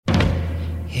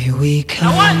Here we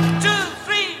come. Now 1, 2,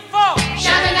 3, 4.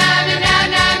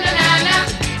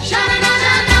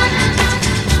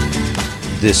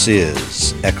 This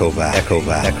is Echo Valley,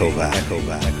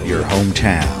 your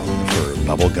hometown for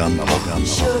bubblegum.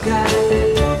 Sugar.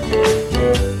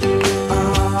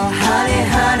 Oh, honey,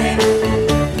 honey.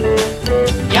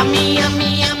 Yummy, yummy,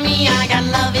 yummy, I got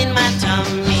love in my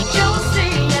tummy.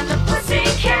 Josie and the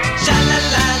Pussycat.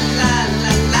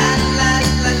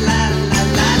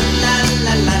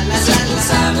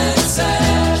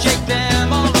 Shake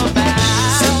them all about.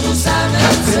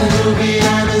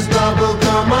 Louisiana's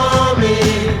bubblegum army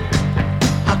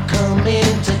are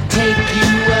coming to take you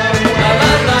away.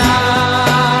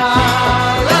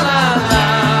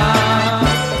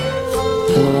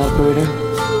 Hello, operator.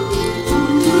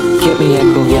 Get me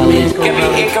Echo Valley. Give me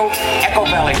Echo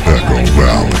Valley.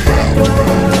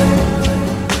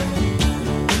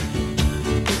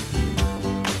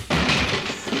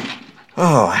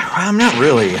 Oh, I'm not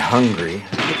really hungry.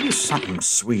 I could use something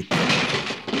sweet.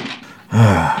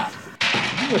 I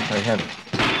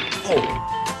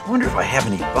wonder if I have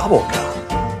any bubble gum.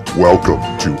 Welcome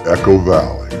to Echo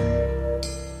Valley.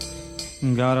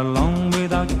 Got along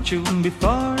without you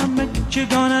before I met you.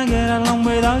 Gonna get along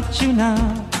without you now.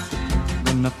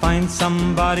 Gonna find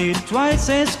somebody twice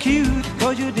as cute,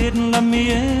 'cause you didn't love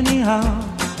me anyhow.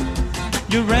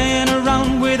 You ran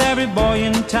around with every boy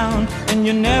in town, and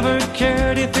you never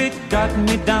cared if it got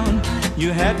me down.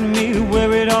 You had me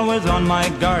worried, always on my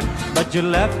guard, but you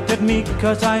laughed at me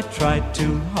 'cause I tried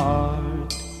too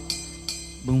hard.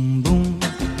 Boom, boom,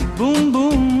 boom,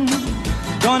 boom.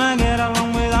 Gonna get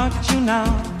along without you now.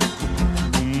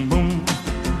 Boom, boom,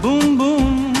 boom,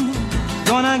 boom.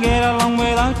 Gonna get along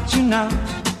without you now.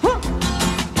 Huh.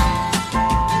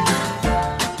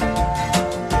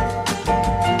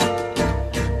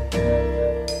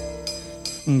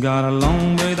 Got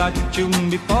along without you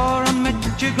before I met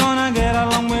you. Gonna get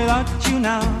along without you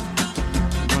now.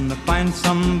 Gonna find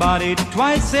somebody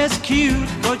twice as cute,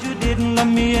 'cause you didn't love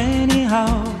me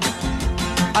anyhow.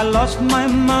 I lost my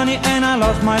money and I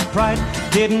lost my pride.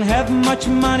 Didn't have much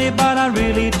money, but I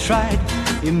really tried.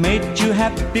 It made you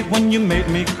happy when you made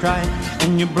me cry,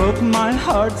 and you broke my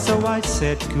heart, so I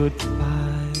said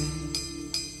goodbye.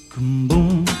 Boom,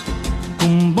 boom,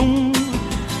 boom, boom.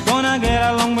 Gonna get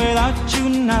along without you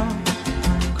now.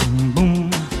 Boom, boom,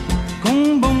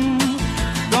 boom, boom.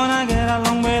 Gonna get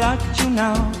along without you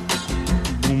now.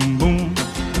 Boom, boom,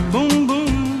 boom,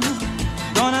 boom.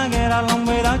 Gonna get along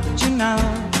without you now.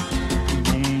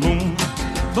 Boom, boom,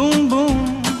 boom, boom.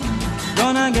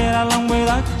 Gonna get along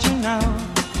without you now.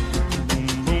 Boom,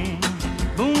 boom,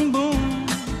 boom, boom.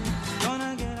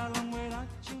 Gonna get along without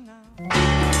you now.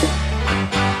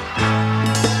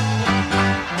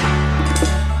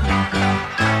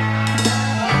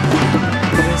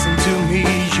 Listen to me,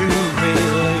 you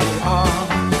really are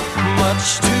much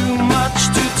too much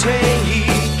to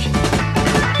take.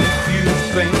 If you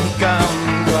think I'm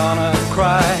gonna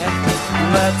cry,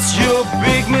 that's your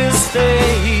big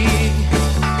mistake.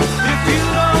 If you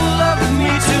don't love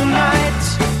me tonight,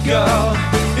 girl,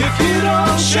 if you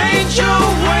don't change your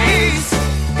ways,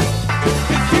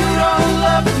 if you don't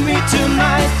love me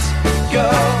tonight,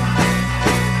 girl,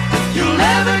 you'll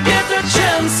never get the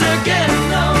chance again,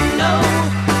 no, no.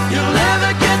 You'll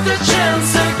never get the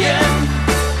chance again.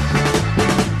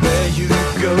 There you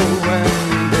go,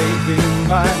 and baby,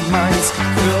 my mind's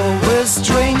filled with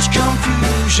strange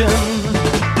confusion.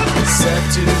 Sad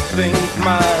to think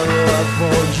my love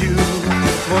for you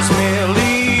was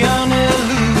merely an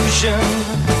illusion.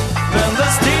 When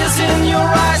there's tears in your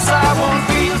eyes, I won't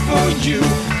feel for you.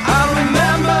 I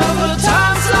remember the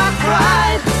times I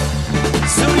cried.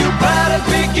 So you better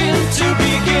begin to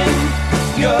begin,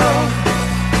 girl,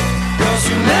 'cause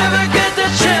you never get the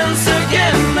chance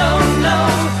again, no, no.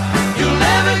 You'll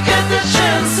never get the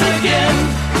chance again.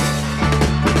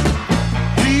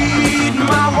 Heed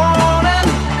my warning,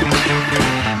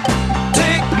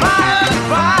 take my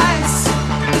advice.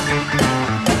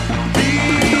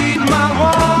 Heed my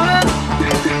warning,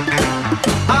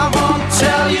 I won't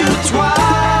tell you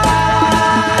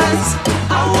twice.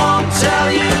 I won't tell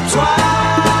you twice.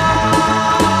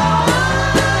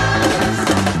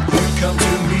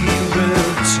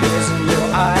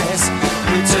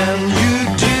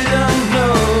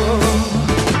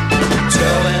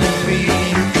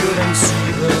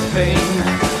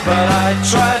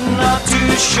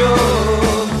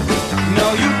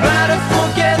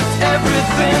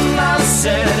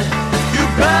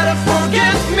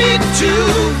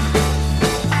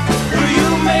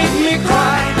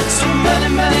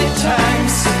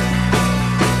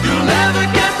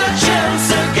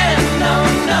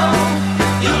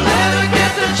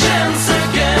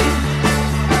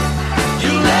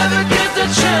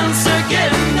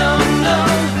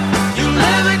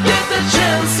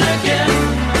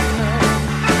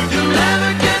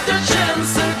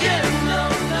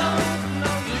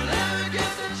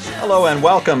 Hello and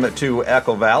welcome to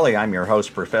Echo Valley. I'm your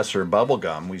host, Professor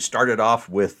Bubblegum. We started off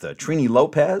with Trini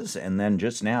Lopez and then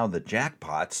just now the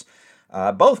Jackpots.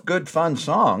 Both good fun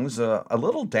songs, a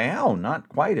little down, not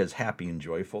quite as happy and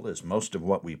joyful as most of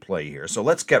what we play here. So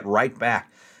let's get right back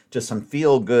to some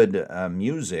feel-good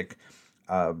music.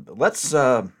 Let's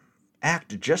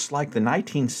act just like the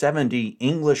 1970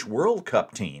 English World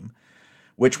Cup team,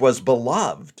 which was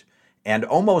beloved and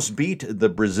almost beat the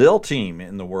Brazil team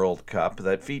in the World Cup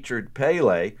that featured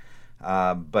Pele.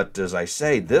 But as I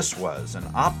say, this was an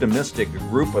optimistic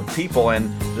group of people,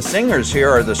 and the singers here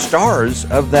are the stars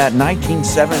of that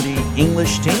 1970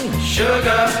 English team.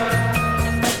 Sugar,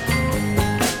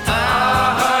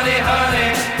 honey,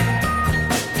 honey,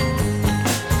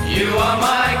 you are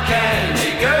my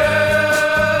candy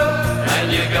girl,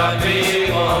 and you got me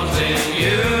wanting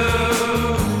you.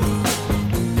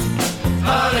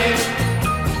 Honey,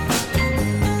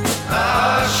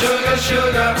 sugar,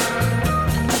 sugar,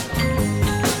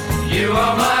 you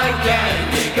are my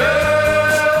candy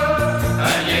girl,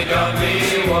 and you got me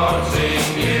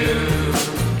wanting you.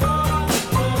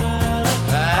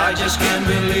 I just can't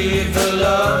believe the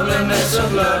loveliness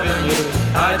of loving you.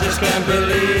 I just can't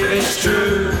believe it's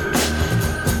true.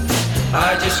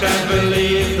 I just can't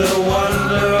believe the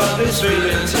wonder of this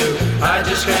feeling too. I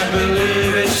just can't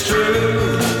believe it's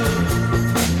true.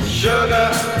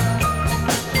 Sugar,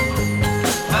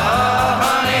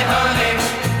 honey, honey,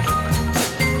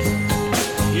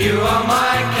 you are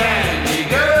my candy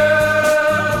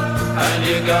girl, and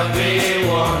you got me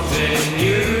wanting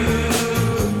you.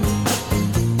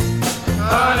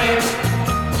 Honey,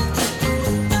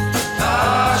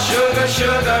 sugar,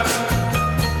 sugar,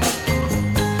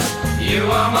 you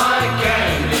are my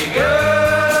candy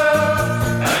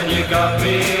girl, and you got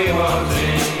me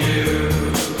wanting you.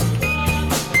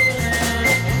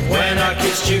 When I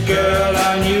kissed you, girl,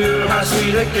 I knew how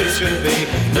sweet a kiss could be.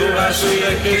 Knew how sweet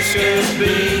a kiss could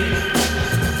be.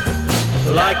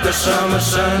 Like the summer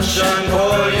sunshine,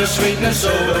 pour your sweetness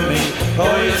over me.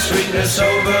 Pour your sweetness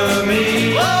over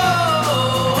me. Whoa!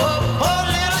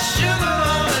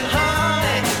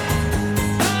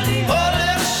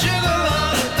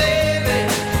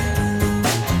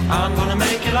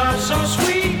 So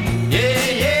sweet, yeah,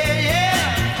 yeah, yeah.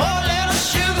 Pour a little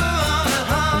sugar on it,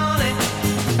 honey.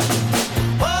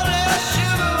 Pour a little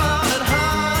sugar on it,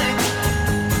 honey.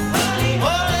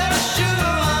 Pour a little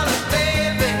sugar on it,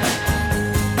 baby.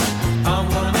 I'm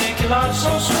gonna make your life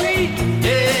so sweet,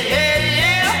 yeah, yeah,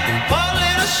 yeah. Pour a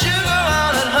little sugar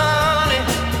on it, honey.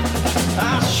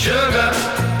 Sugar,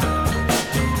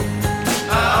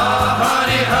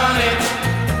 honey, honey,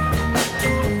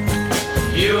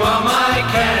 you are my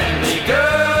candy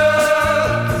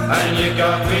girl, and you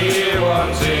got me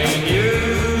wanting you.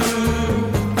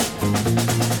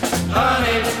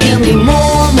 Honey, Give me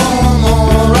more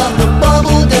of the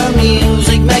bubblegum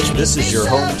music. This is your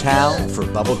hometown for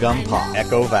bubblegum pop.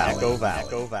 Echo Valley. Echo Valley.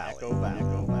 Echo Valley. Echo Valley.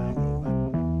 Echo Valley.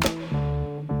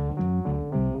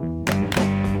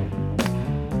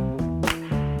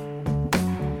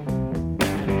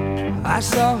 I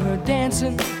saw her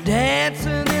dancing,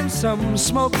 dancing in some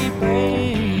smoky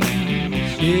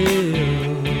place, yeah.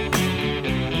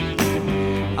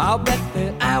 I'll bet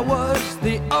that I was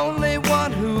the only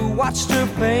one who watched her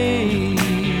face.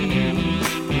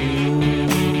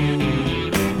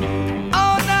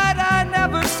 All night I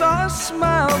never saw a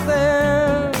smile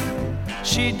there.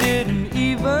 She didn't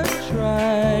even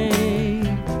try.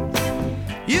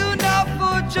 You know,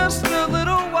 for just a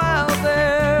little while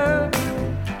there,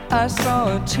 I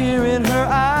saw a tear in her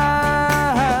eye.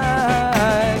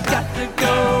 Got to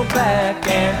go back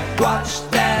and watch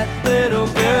that little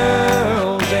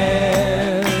girl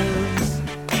dance.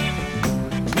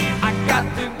 I got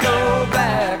to go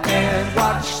back and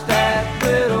watch that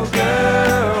little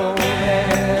girl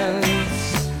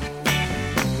dance.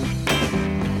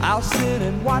 I'll sit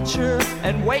and watch her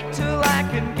and wait till I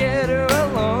can get her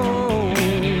alone,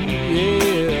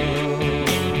 yeah.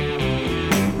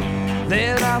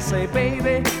 Then I'll say,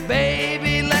 baby,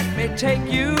 baby, let me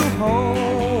take you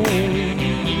home.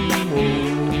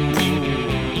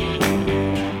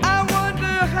 I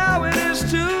wonder how it is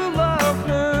to love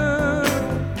her.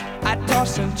 I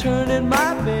toss and turn in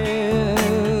my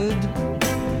bed.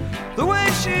 The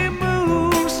way she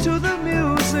moves to the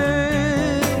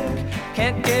music,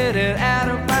 can't get it out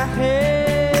of my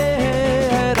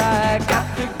head. I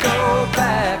got to go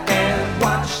back and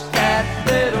watch that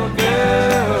little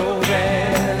girl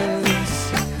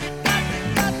dance.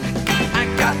 I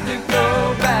got to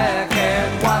go back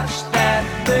and watch that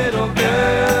little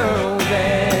girl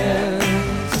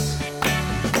dance.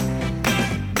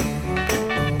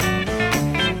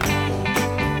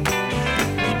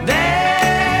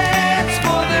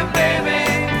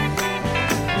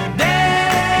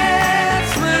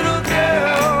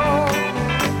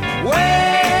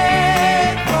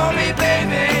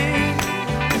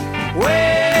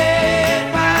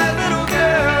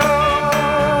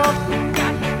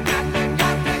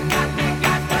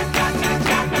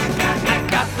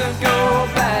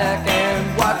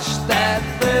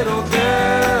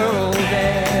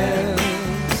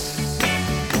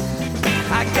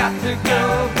 got to go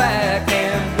back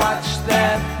and watch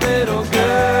that little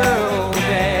girl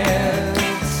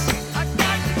dance.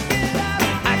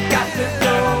 I got to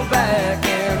go back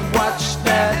and watch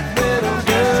that little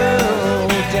girl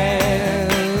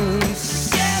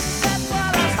dance.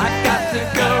 I got to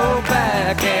go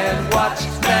back and watch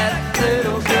that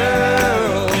little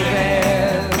girl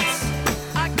dance.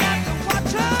 I got to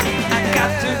watch her. I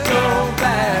got to go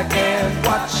back and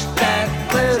watch that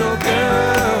little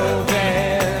girl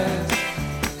dance.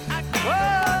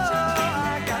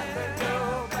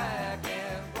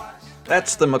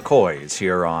 That's the McCoys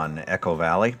here on Echo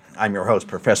Valley. I'm your host,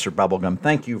 Professor Bubblegum.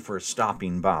 Thank you for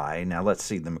stopping by. Now, let's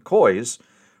see. The McCoys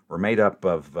were made up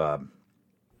of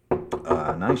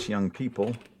nice young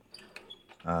people.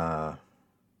 I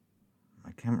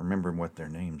can't remember what their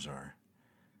names are.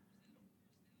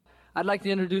 I'd like to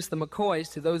introduce the McCoys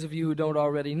to those of you who don't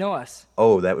already know us.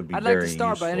 Oh, that would be I'd very like to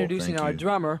start useful. by introducing Thank our you.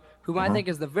 drummer, whom I think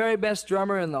is the very best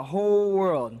drummer in the whole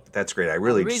world. That's great. I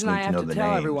really The just reason need I to have know to the tell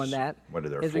names. everyone that What are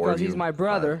there, is four because of he's you? my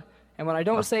brother, and when I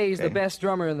don't say he's the okay. best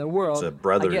drummer in the world, It's a I get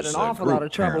brothers, an awful group, lot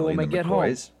of trouble when we apparently, get the home.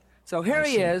 McCoys. So here I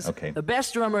he see. is, Okay. the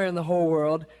best drummer in the whole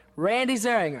world, Randy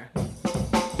Zeringer.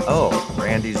 Oh,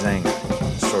 Randy Zanger,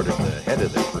 sort of the head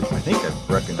of the group. I think I've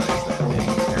recognized that name.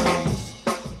 Apparently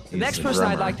The next person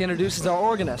I'd like to introduce is our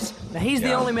organist. Now, he's the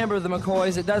Yeah. only member of the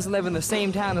McCoys that doesn't live in the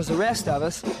same town as the rest of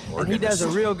us, and he does a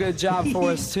Organist. real good job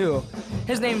for us, too.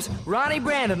 His name's Ronnie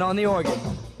Brandon on the organ.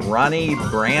 Ronnie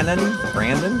Brandon?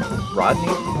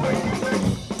 Rodney?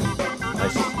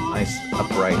 Nice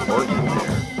upright organ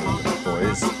there,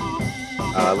 boys.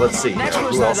 Let's see. Next Who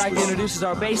person I'd else like to was- introduce is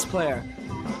our bass player.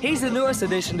 He's the newest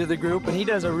addition to the group, and he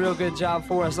does a real good job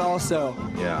for us also.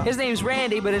 Yeah. His name's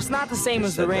Randy, but it's not the same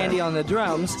as the said Randy that. on the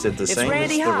drums. Is it the it's same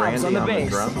Randy as the Hobbs Randy on the on bass. the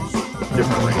drums?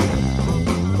 Different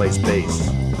Randy. Plays bass.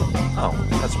 Oh,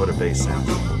 that's what a bass sounds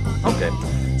like. Okay.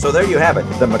 So there you have it.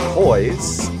 The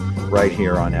McCoys right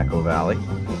here on Echo Valley.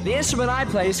 The instrument I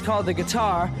play is called the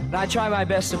guitar, and I try my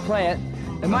best to play it.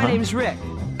 And my name's Rick.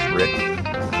 Rick.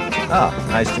 Ah,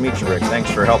 nice to meet you, Rick.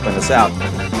 Thanks for helping us out.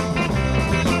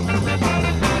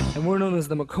 And we're known as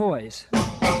the McCoys.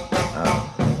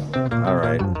 All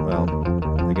right. Well,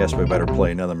 I guess we better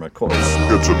play another McCoys.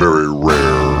 It's a very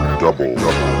rare double.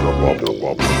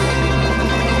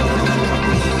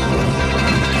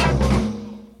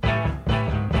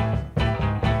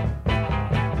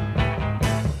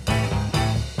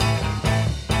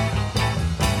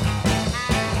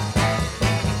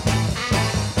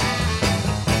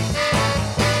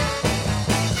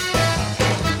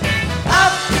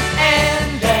 Up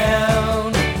and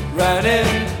down, running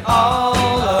all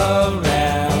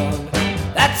around.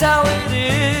 That's how it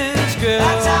is, girl.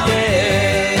 That's how it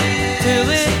is. Till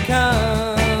it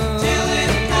comes. Till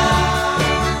it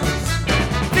comes.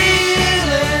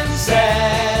 Feeling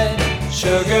sad,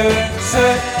 sugar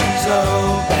hurting so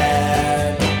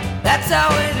bad. That's how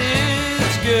it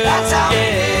is, girl. That's how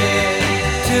it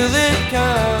is. Till it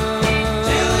comes.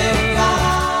 Till it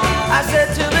comes. I said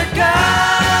till it comes.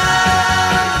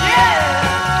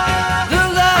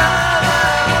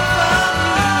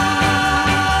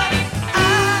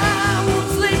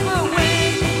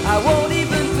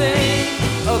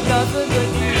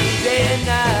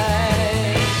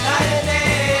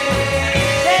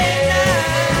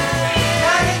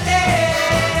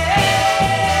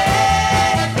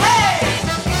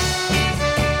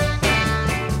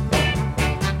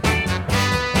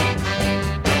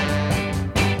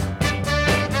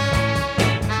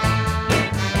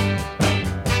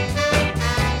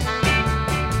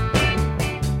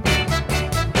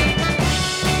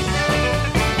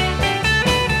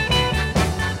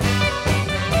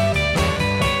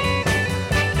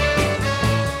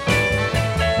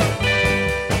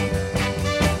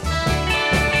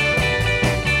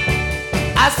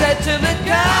 I said till it comes,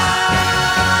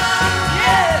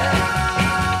 yeah,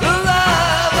 the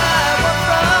love I want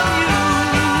from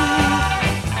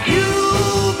you. You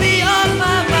be on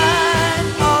my mind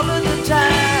all of the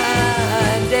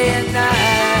time, day and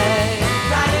night,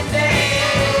 night and day,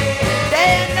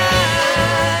 day and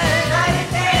night, night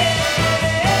and day.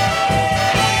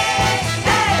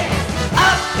 Hey,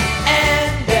 up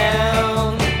and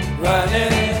down,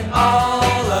 running all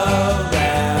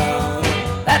around.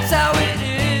 That's how it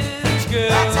is, girl.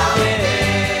 That's how it is.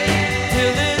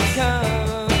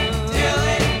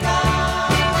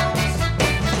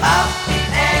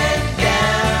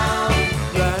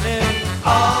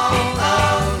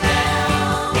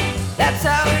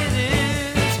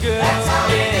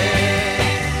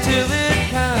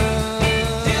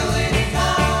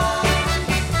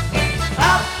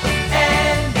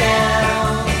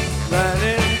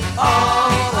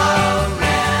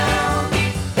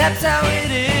 That's how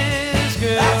it is,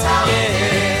 girl. That's how it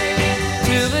is.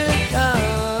 Till it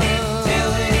comes.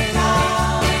 Till it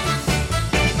comes.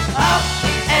 Up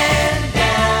and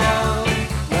down.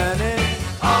 Running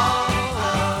all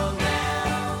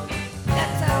around.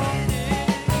 That's how it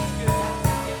is, girl.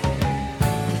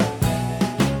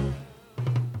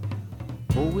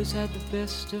 Always had the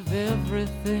best of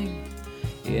everything.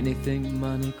 Anything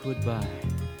money could buy.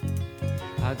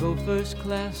 I go first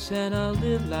class and I'll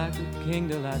live like a king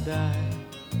till I die.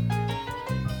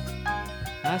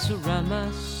 I surround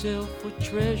myself with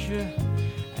treasure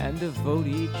and devote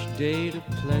each day to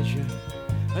pleasure,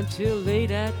 until late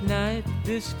at night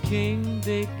this king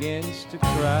begins to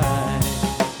cry.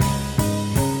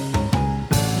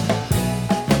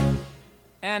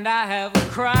 And I have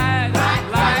cried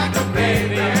like a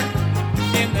baby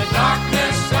in the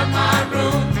darkness of my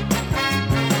room.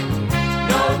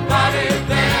 Nobody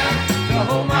there to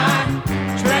hold my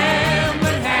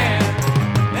trembling hand.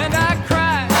 And I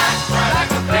cried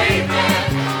like a baby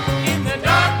in the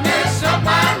darkness of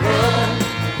my room,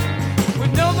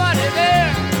 with nobody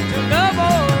there to love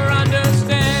or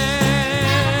understand.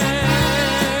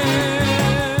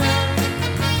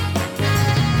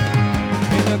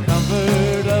 In the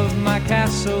comfort of my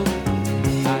castle,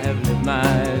 I have lived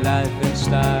my life in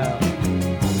style.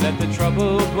 Let the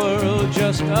troubled world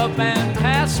just up and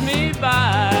pass me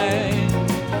by.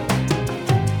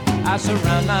 I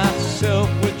surround myself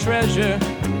with treasure,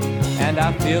 and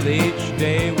I fill each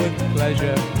day with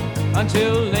pleasure,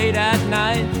 until late at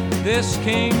night this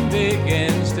king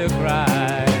begins to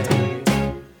cry.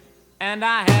 And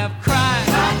I have cried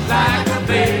like a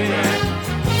baby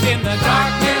in the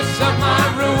darkness of my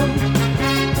room.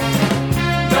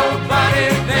 Nobody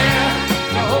there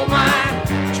to hold my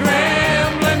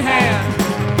trembling hand.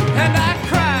 And I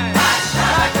cried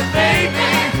like a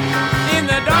baby in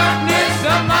the darkness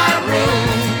of my room,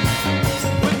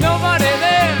 with nobody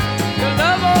there to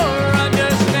love or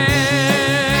understand.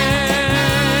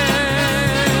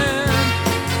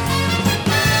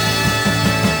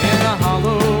 In the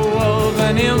hollow of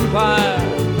an empire,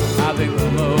 I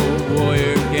become a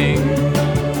warrior king,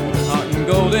 hunting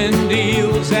golden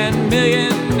deals and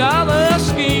 $1,000,000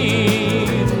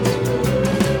 schemes.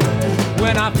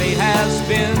 When our fate has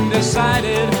been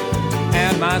decided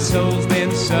and my soul's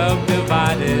been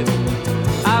subdivided,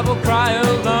 I will cry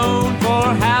alone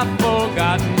for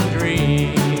half-forgotten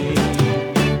dreams.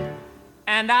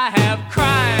 And I have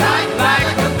cried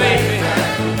like a baby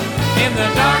in the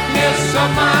darkness of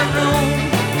my room.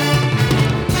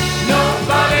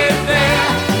 Nobody there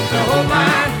to hold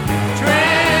my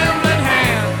trembling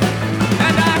hand.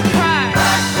 And I cried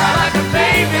like a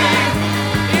baby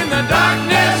in the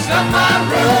darkness of my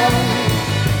room,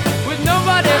 with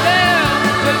nobody there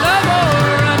to love or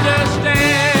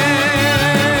understand.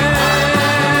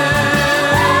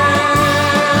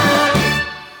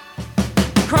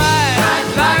 Cried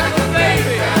like a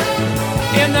baby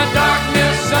in the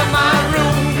darkness of my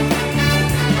room.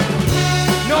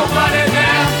 Nobody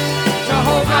there to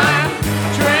hold my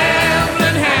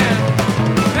trembling hand.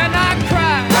 And I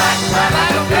cried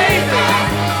like a baby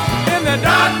in the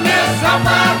darkness of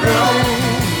my room,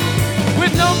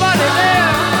 with nobody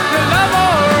there to love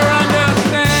or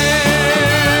understand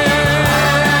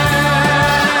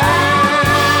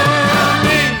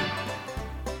me.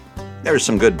 There's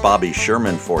some good Bobby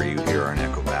Sherman for you here in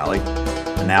Echo Valley.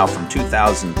 And now from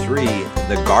 2003,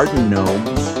 the Garden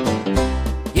Gnomes.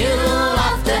 You'll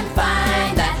often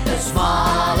find that the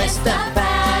smallest of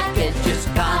packages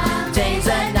contains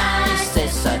the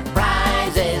nicest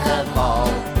surprises of all.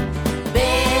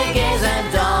 Big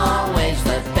isn't always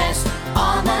the best,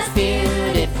 almost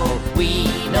beautiful. We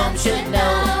gnomes should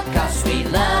know, 'cause we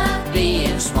love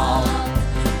being small.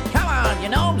 Come on, you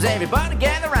gnomes, everybody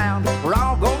gather round. We're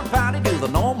all going to party, do the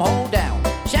gnome hold down.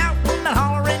 Shouting and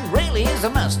hollering really is a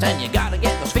must, and you gotta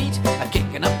get those feet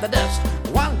kicking up the dust.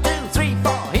 1, 2, 3,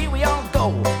 4, here we all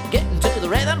go. Getting to the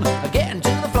rhythm, getting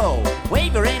to the flow.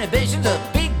 Wave your inhibitions, a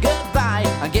big goodbye,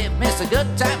 and give Mr.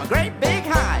 Good Time a great big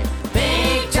high.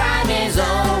 Big time is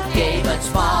okay, but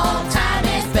small time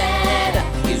is better.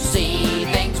 You see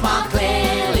things more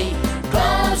clearly,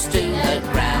 close to the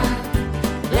ground.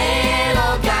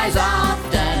 Little guys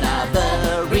often are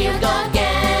the real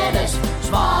go-getters.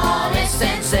 Small is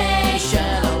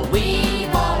sensational,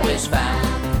 we've always found.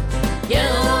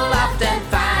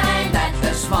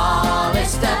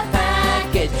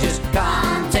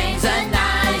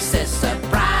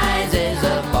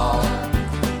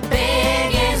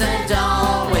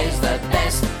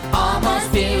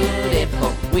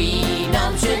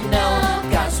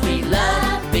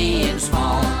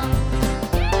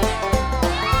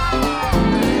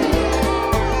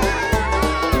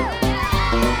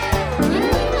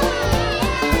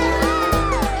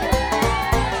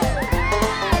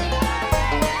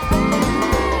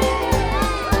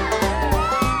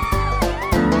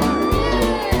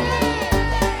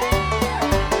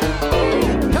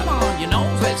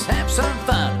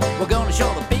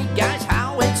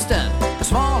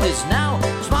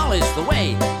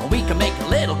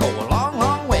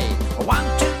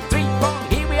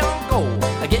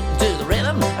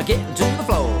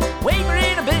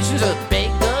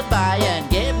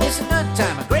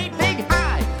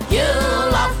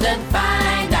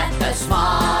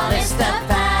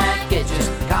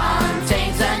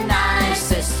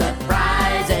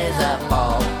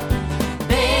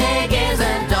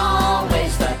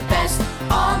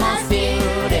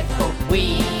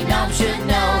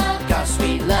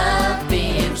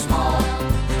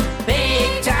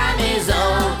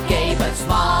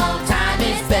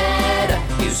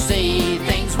 see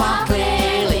things more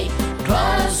clearly,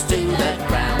 close to the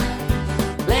ground.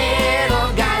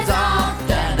 Little guys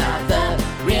often are the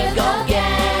real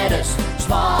go-getters,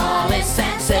 smallest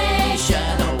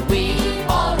sensation we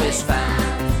always found.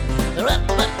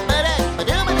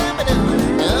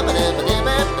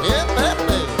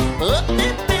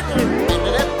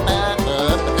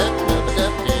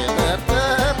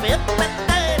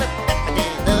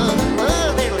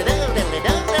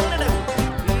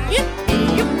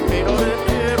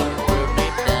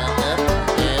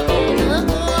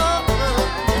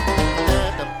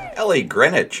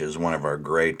 Greenwich is one of our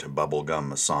great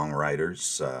bubblegum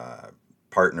songwriters,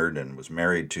 partnered and was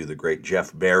married to the great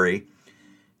Jeff Berry,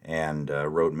 and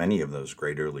wrote many of those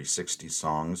great early 60s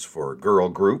songs for girl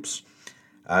groups.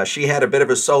 She had a bit of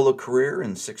a solo career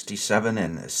in 67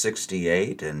 and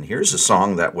 68, and here's a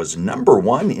song that was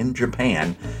 #1 in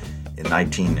Japan in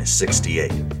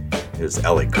 1968. Here's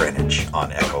Ellie Greenwich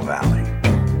on Echo Valley.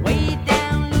 Way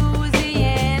down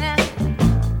Louisiana,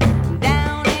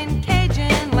 down in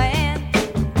Cajun land,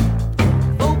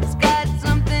 folks got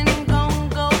something gon'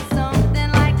 go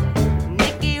something like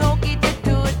Nicky Hokey to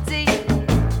Tootsie.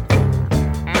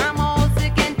 I'm all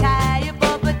sick and tired,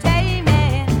 Bubba Tay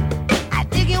man. I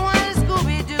dig you on a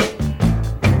Scooby-Doo,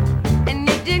 and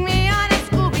you dig me on a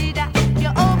Scooby-Doo. You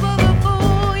old booger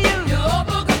fool, you. You old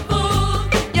booger fool.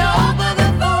 You old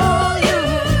booger fool, you.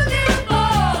 Little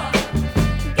boy.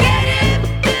 Get him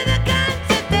to the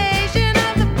consultation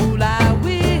of the fool I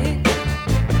with.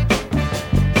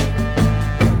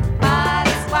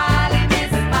 Molly, Swally,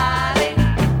 Miss Molly.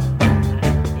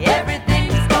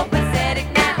 Everything's copacetic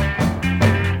now.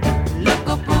 Look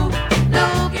a boo,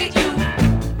 look at you.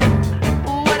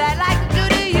 What I like to do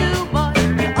to you, boy.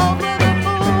 You old booger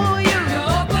fool, you. You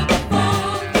old booger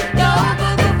fool. You old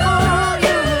booger fool,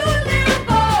 you. Little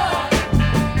boy.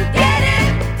 Get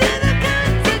him to the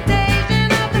consultation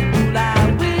of the fool I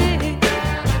with.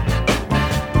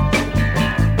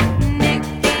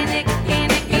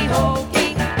 Nicky Hokey.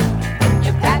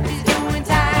 Your pappy's doing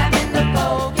time in the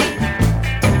bogey.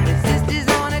 Your sister's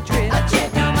on a trip.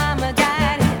 Your mama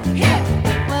died. Yeah.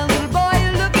 Well, little boy,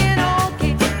 you're looking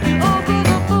okay. You old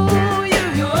booger fool, you.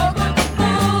 You old booger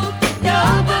fool. You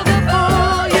old booger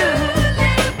fool, you.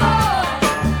 Little boy.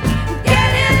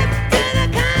 Get him to the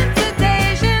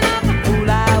consultation of the fool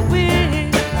I with.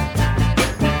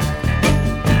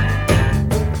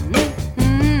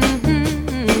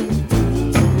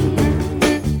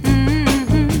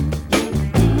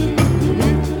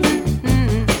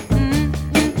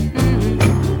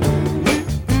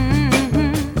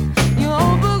 You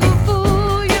old booger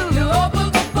fool, you. You old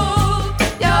booger fool.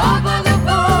 You old booger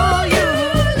fool, you.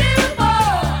 Little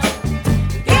boy.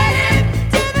 Get him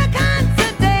to the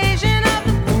consultation of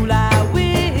the fool I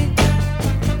with.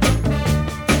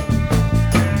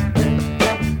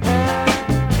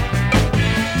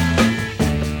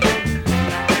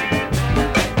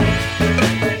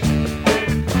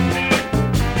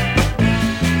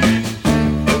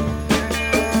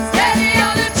 Steady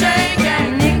on the train,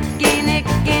 gang.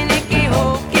 Nicky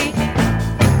Hokey.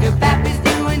 Your pappy's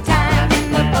doing time in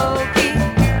the bogey.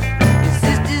 Your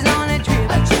sister's on a trip.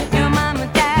 Your mama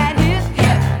died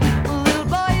here. Well, little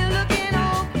boy, you're looking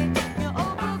okay. You're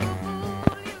old booger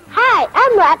fool. Hi,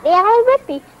 I'm Rodney Allen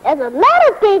Rippy. There's a lot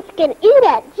of things you can eat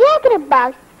at Jack in the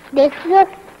Box. This is a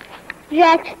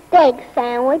Jack steak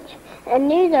sandwich, and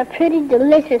these are pretty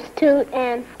delicious too.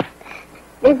 And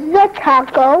this is a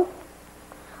taco.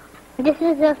 This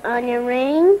is an onion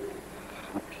ring.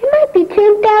 There might be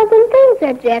 10,000 things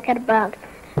at Jack in the Box.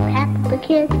 Pack up the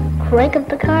kids, crank up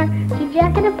the car to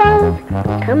Jack in the Box.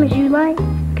 Come as you like,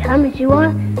 come as you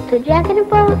are to Jack in the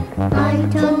Box. I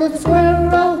told the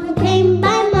squirrel who came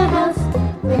by my house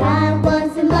that I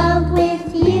was in love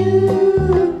with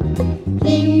you.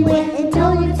 He went and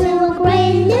told it to a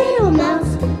gray little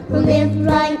mouse who lived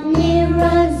right near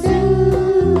a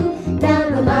zoo. Now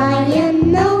the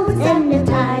lion knows and the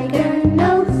tiger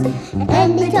knows,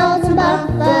 and he tells the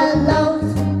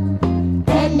buffaloes,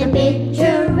 and the big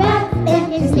giraffe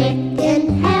and his neck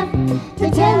in half to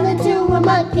tell it to a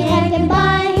monkey hanging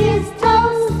by his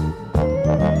toes.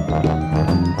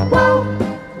 Whoa,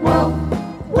 whoa,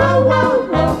 whoa, whoa,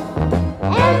 whoa.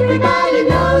 Everybody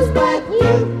knows but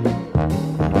you.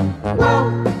 Whoa,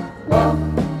 whoa,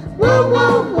 whoa,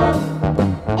 whoa, whoa.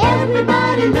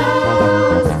 Everybody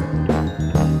knows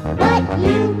but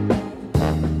you.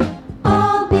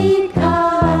 All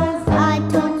because I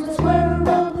told the squirrel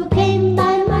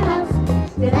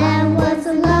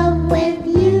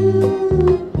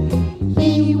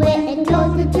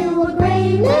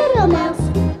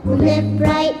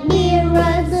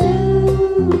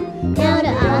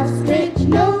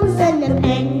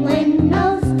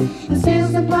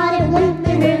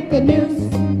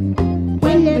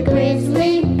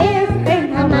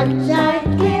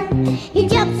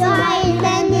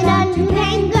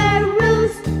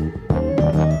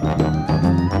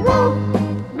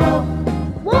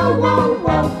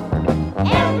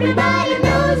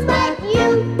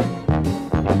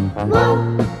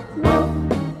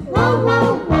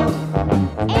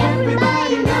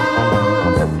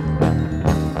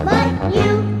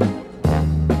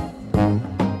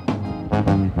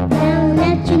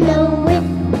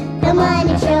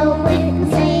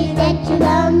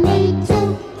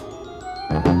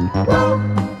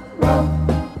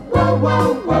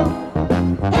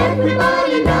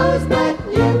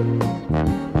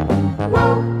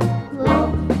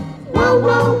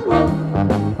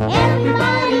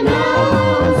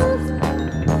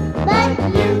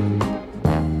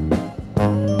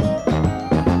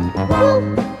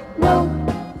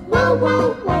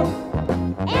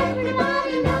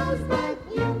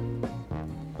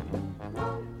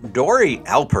Dore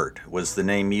Alpert was the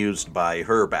name used by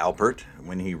Herb Alpert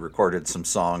when he recorded some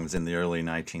songs in the early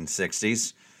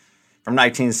 1960s. From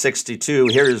 1962,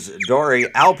 here's Dore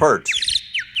Alpert.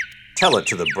 Tell It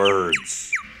to the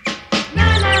Birds.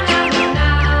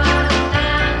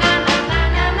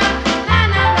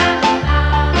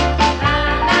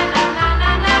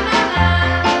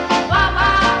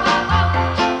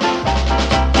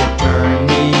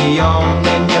 On,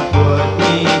 then you put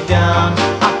me down.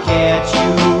 I catch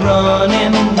you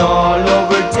running all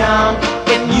over town.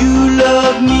 Can you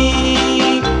love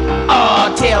me?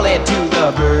 Oh, tell it to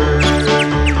the birds.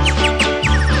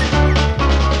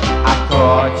 I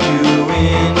caught you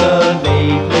in a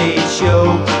late, late show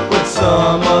with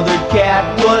some other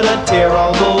cat. What a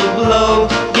terrible blow.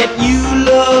 Yet you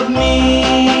love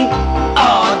me.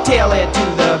 Oh, tell it to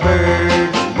the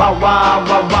birds. Wow, wow,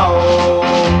 wow, wow.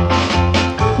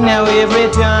 Now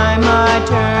every time I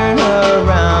turn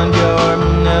around, you're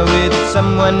with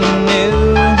someone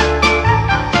new.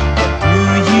 Do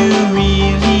you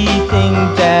really think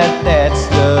that that's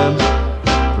the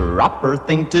proper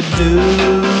thing to do?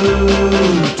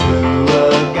 To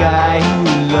a guy who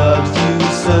loves you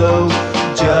so,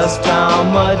 just how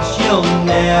much you'll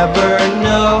never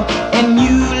know. And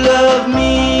you love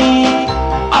me,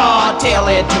 oh, tell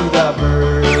it to the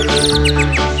birds.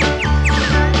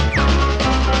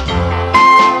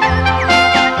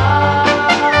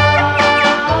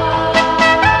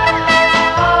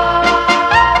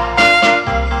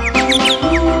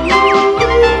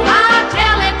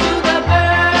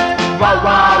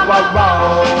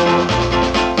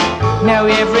 Now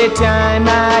every time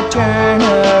I turn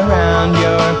around,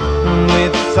 you're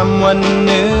with someone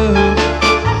new.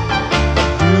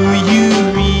 Do you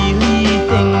really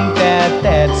think that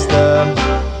that's the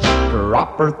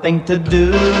proper thing to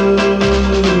do? To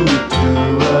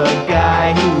a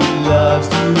guy who loves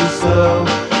you so,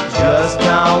 just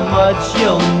how much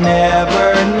you'll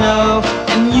never know.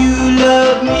 And you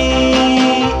love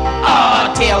me,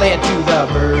 oh, tell it to the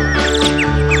birds.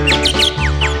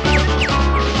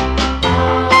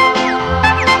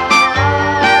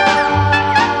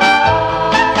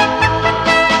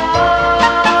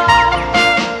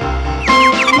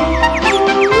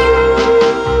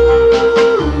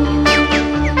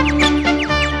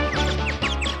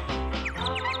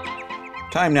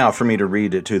 Time now for me to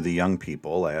read it to the young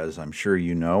people. As I'm sure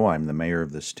you know, I'm the mayor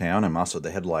of this town. I'm also the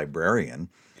head librarian.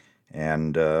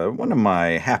 And one of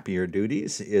my happier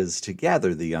duties is to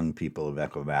gather the young people of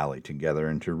Echo Valley together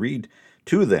and to read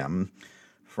to them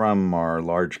from our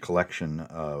large collection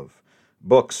of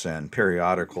books and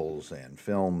periodicals and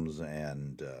films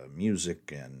and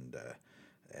music and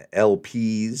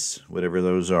LPs, whatever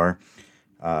those are,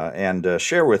 and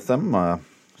share with them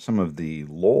some of the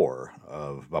lore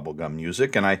of bubblegum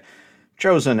music. And I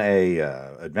chosen a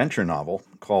adventure novel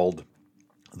called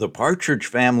The Partridge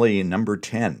Family No.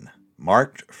 10,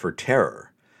 Marked for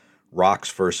Terror. Rock's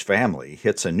First Family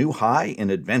hits a new high in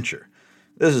adventure.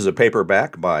 This is a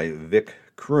paperback by Vic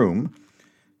Kroom,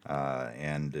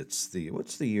 and it's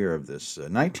what's the year of this?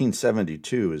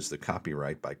 1972 is the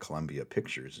copyright by Columbia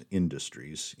Pictures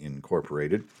Industries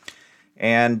Incorporated.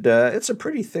 And it's a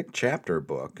pretty thick chapter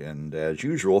book, and as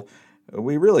usual,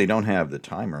 we really don't have the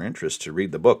time or interest to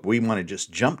read the book. We want to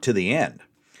just jump to the end.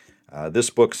 This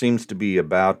book seems to be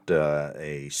about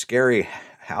a scary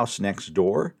house next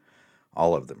door.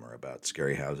 All of them are about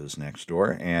scary houses next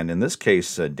door. And in this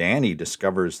case, Danny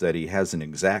discovers that he has an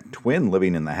exact twin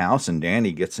living in the house, and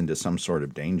Danny gets into some sort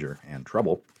of danger and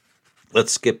trouble.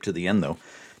 Let's skip to the end, though,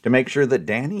 to make sure that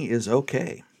Danny is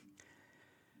okay.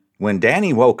 When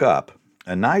Danny woke up,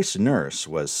 a nice nurse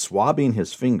was swabbing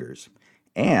his fingers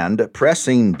and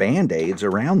pressing Band-Aids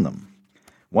around them.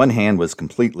 One hand was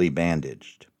completely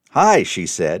bandaged. "Hi," she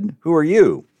said. "Who are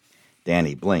you?"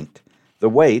 Danny blinked. The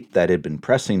weight that had been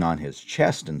pressing on his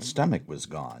chest and stomach was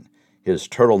gone. His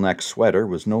turtleneck sweater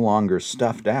was no longer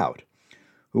stuffed out.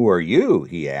 "Who are you?"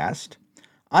 he asked.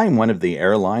 "I'm one of the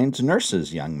airline's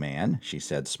nurses, young man," she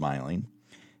said, smiling.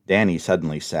 Danny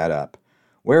suddenly sat up.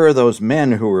 "Where are those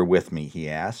men who were with me?" he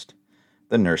asked.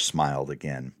 The nurse smiled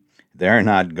again. "They're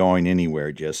not going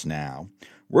anywhere just now.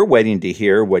 We're waiting to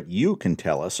hear what you can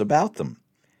tell us about them."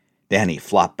 Danny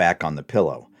flopped back on the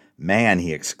pillow. "Man,"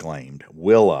 he exclaimed,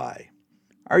 "will I?"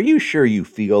 "Are you sure you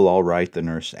feel all right?" the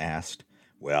nurse asked.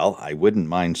 "Well, I wouldn't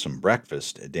mind some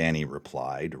breakfast," Danny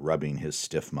replied, rubbing his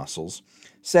stiff muscles.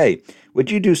 "Say, would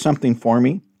you do something for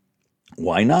me?"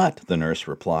 "Why not?" the nurse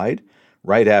replied.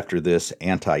 "Right after this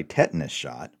anti-tetanus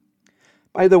shot.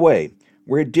 By the way,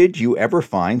 where did you ever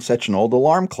find such an old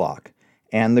alarm clock?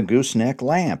 And the gooseneck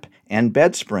lamp? And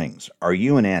bed springs? Are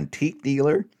you an antique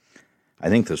dealer?" I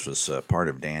think this was part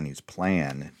of Danny's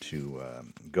plan to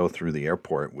go through the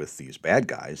airport with these bad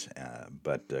guys,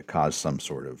 but cause some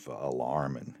sort of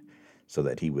alarm and so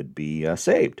that he would be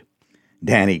saved.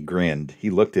 Danny grinned. He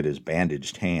looked at his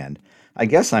bandaged hand. I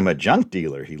guess I'm a junk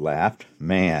dealer, he laughed.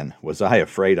 Man, was I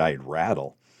afraid I'd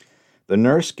rattle. The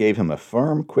nurse gave him a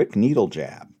firm, quick needle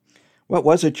jab. What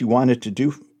was it you wanted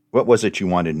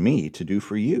me to do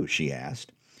for you? She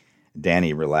asked.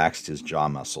 Danny relaxed his jaw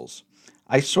muscles.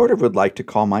 I sort of would like to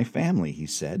call my family, he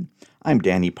said. I'm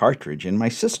Danny Partridge, and my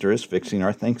sister is fixing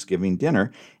our Thanksgiving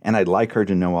dinner, and I'd like her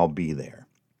to know I'll be there.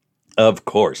 Of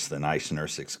course, the nice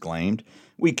nurse exclaimed.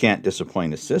 We can't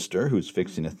disappoint a sister who's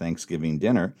fixing a Thanksgiving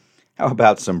dinner. How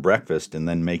about some breakfast and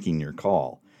then making your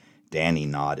call? Danny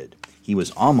nodded. He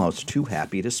was almost too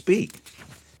happy to speak.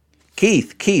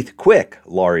 Keith, quick,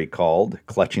 Laurie called,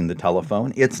 clutching the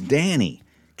telephone. It's Danny.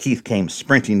 Keith came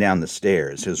sprinting down the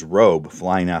stairs, his robe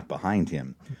flying out behind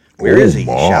him. Where is he? He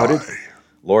shouted.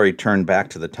 Laurie turned back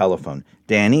to the telephone.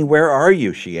 Danny, where are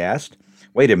you? She asked.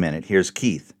 Wait a minute, here's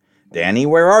Keith. Danny,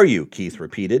 where are you? Keith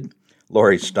repeated.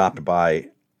 Laurie stood by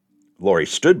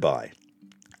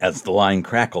as the line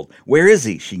crackled. Where is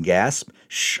he? She gasped.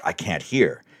 Shh, I can't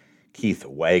hear. Keith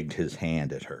wagged his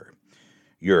hand at her.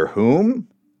 You're whom?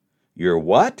 You're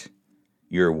what?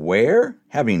 You're where?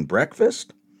 Having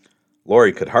breakfast?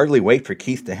 Laurie could hardly wait for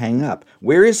Keith to hang up.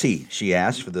 Where is he? She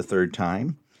asked for the third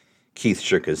time. Keith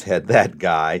shook his head. That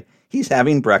guy. He's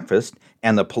having breakfast,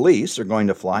 and the police are going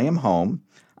to fly him home.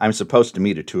 I'm supposed to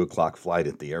meet a 2:00 flight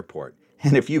at the airport.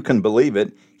 And if you can believe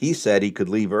it, he said he could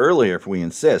leave earlier if we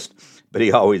insist, but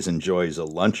he always enjoys a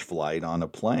lunch flight on a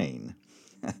plane.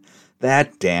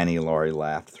 That Danny, Laurie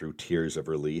laughed through tears of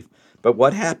relief. But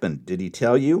what happened? Did he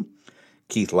tell you?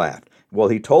 Keith laughed. Well,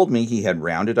 he told me he had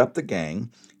rounded up the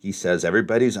gang. He says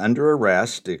everybody's under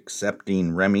arrest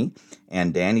excepting Remy,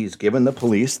 and Danny's given the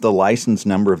police the license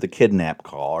number of the kidnap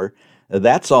caller.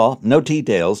 That's all, no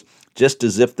details, just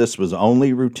as if this was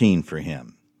only routine for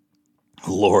him.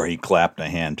 Laurie clapped a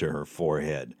hand to her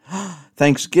forehead.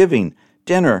 Thanksgiving,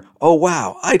 dinner, oh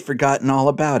wow, I'd forgotten all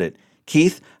about it.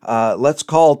 Keith, let's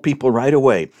call people right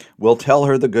away. We'll tell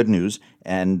her the good news,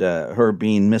 and her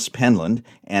being Miss Penland,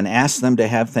 and ask them to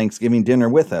have Thanksgiving dinner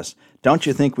with us. Don't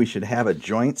you think we should have a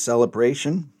joint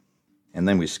celebration? And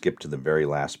then we skipped to the very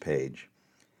last page.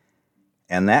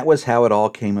 And that was how it all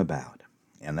came about.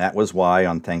 And that was why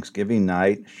on Thanksgiving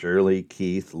night, Shirley,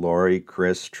 Keith, Laurie,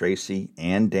 Chris, Tracy,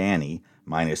 and Danny,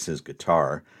 minus his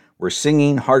guitar, were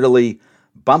singing heartily,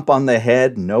 Bump on the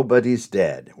head, nobody's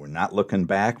dead. We're not looking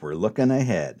back, we're looking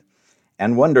ahead.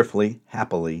 And wonderfully,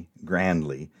 happily,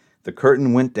 grandly, the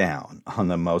curtain went down on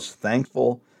the most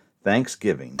thankful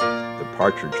Thanksgiving the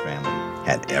Partridge Family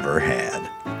had ever had.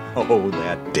 Oh,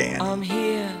 that Danny. I'm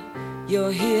here,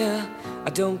 you're here,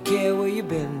 I don't care where you've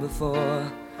been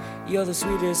before. You're the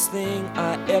sweetest thing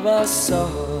I ever saw.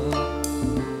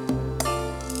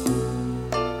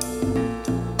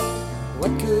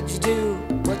 What could you do,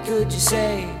 what could you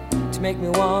say to make me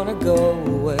wanna go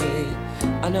away?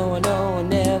 I know I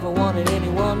never wanted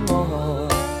anyone more.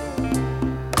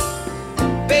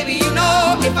 Baby, you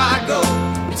know if I go,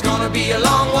 it's gonna be a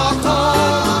long walk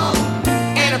home.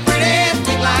 And a pretty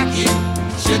thing like you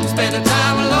shouldn't spend the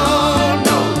time alone.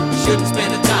 No, shouldn't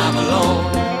spend the time alone.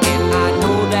 And I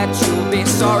know that you'll be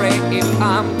sorry if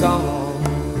I'm gone.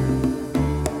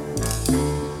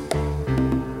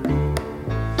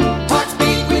 Hearts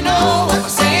beat, we know what we're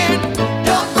saying.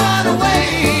 Don't run away.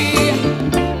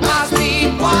 Lives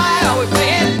beat, why are we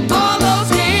playing all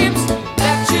those games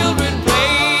that children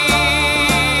play?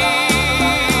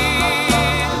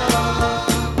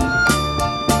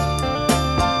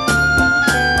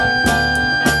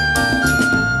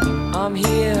 I'm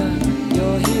here,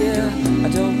 you're here, I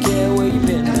don't care where you've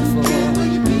been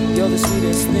before. You're the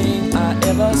sweetest thing I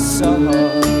ever saw.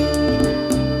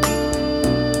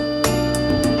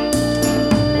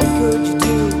 What could you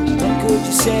do, what could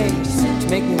you say to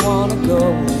make me wanna go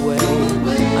away?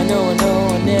 I know I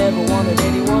never wanted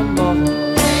anyone more.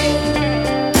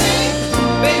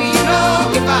 Baby, you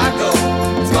know if I go,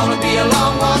 it's gonna be a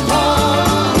long walk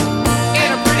home.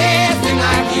 And a pretty thing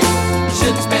like you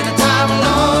shouldn't spend the time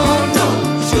alone. No,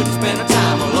 shouldn't spend the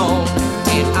time alone.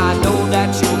 And I know that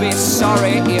you'll be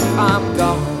sorry if I'm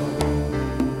gone.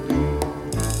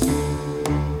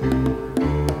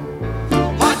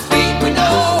 Hearts beat, we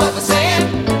know what we're saying.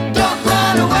 Don't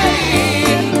run away.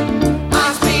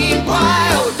 Minds beat, why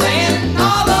are we playing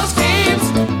all those games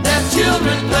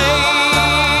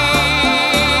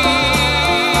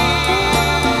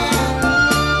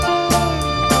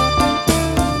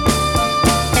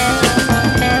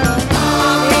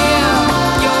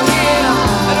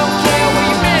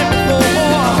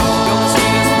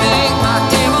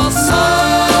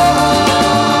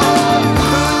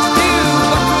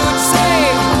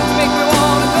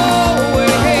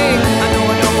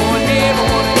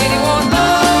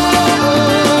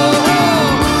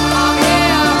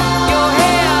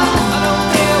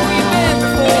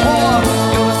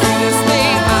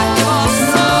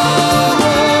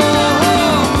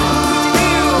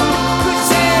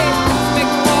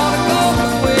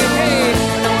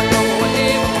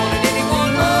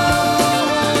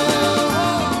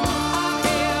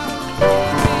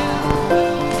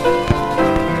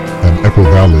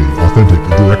Valley, authentic,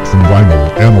 direct from vinyl,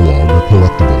 analog,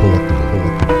 collectible.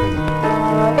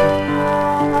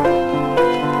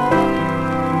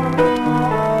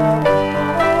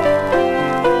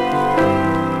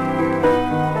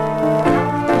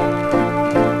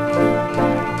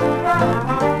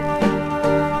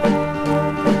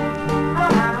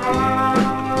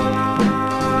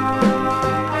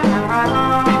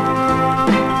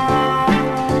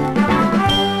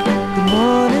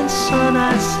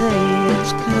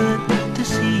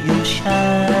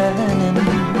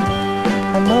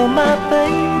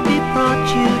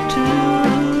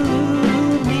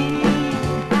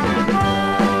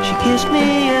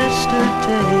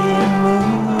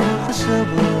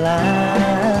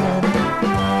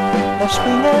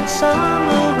 Spring and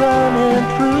summer running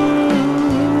through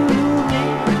me.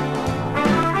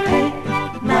 Hey,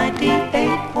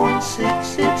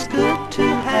 98.6, it's good to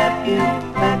have you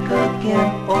back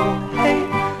again. Oh, hey,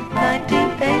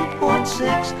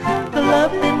 98.6, the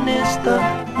loving is the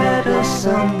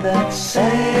medicine that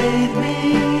saved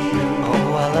me.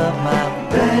 Oh, I love my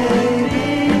baby.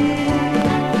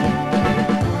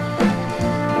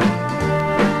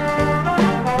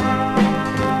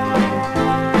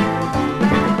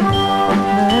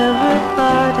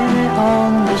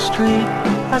 Street,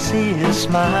 I see her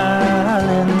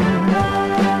smiling.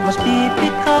 Must be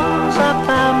because I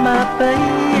found my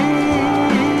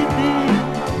baby.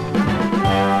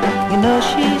 You know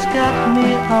she's got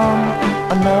me on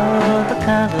another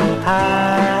kind of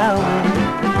highway.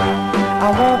 I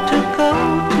want to go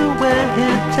to where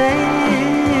it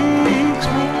takes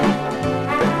me.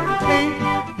 Hey,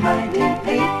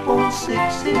 98.6,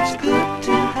 it's good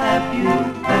to have you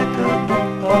back up.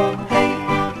 Oh, hey.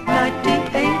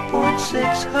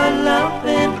 98.6, her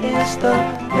loving is the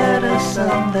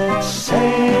medicine that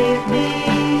saved me.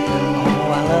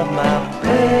 Oh, I love my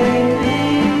baby.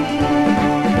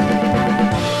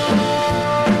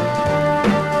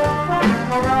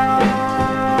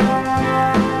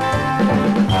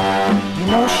 You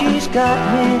know she's got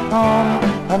me on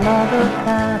another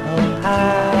kind of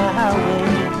highway.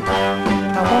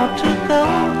 I want to go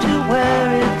to where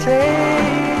it takes.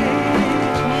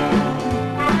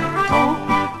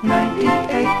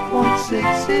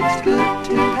 98.6, it's good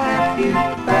to have you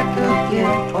back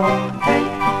again. Oh, hey,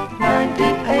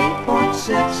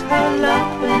 98.6, her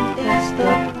loving is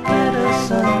the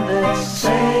medicine that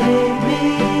saved me.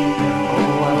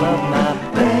 Oh, I love my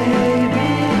baby.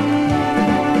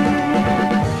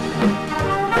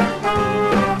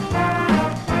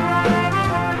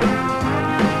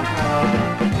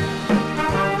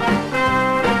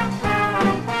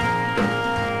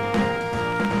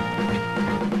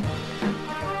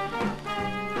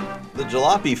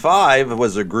 Jalopy Five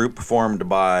was a group formed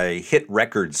by Hit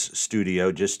Records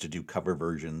Studio just to do cover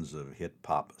versions of hit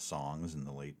pop songs in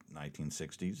the late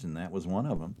 1960s, and that was one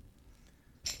of them.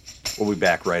 We'll be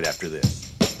back right after this.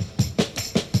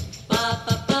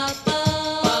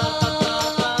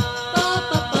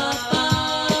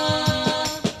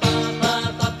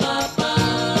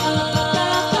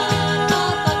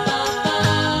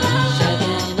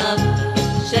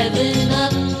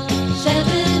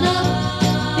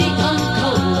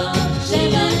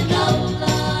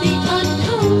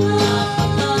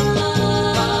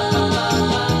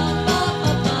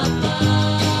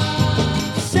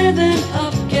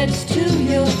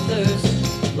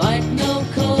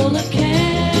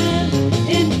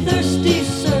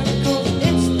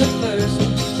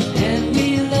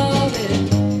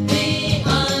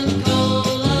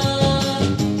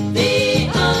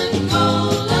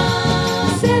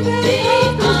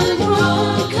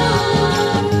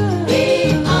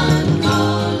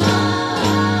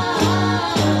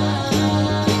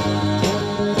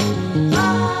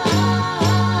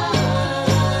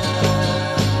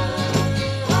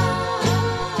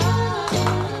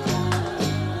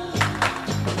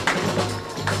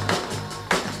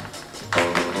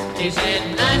 He's at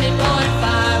 90.5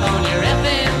 on your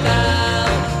FM dial.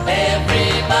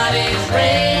 Everybody's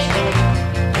raging,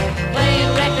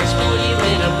 playing records for you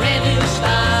in a brand new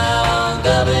style.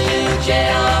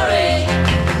 WJRA.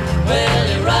 Well,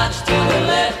 he rocks to the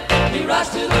left, he rocks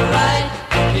to the right.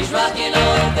 He's rocking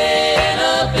all day and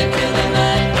up until the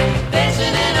night,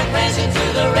 dancing and a prancing to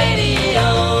the radio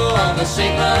on the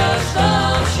Cyrkle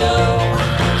Song Show.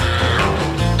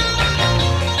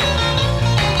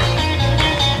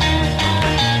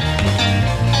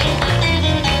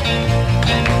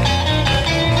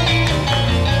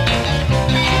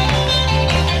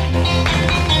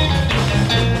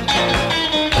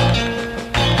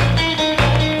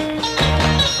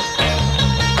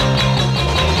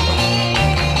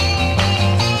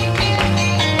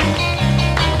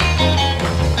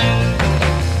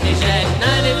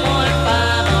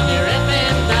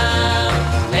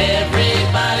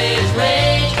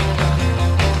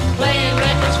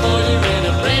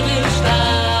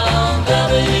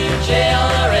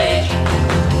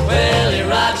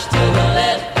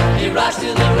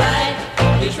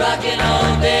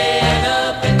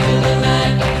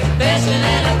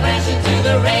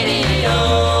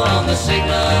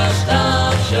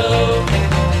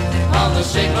 the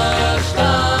Sigma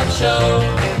Stomp Show.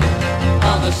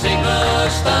 On the Sigma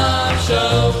Stomp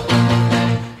Show.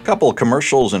 Couple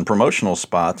commercials and promotional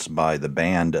spots by the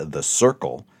band The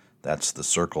Cyrkle. That's the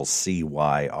Cyrkle,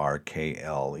 Cyrkle.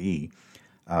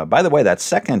 By the way, that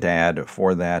second ad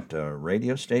for that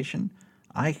radio station,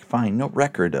 I find no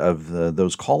record of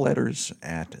those call letters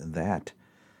at that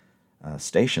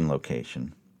station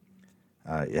location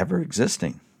ever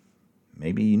existing.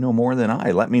 Maybe you know more than I.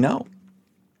 Let me know.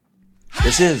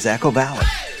 This is Echo Valley.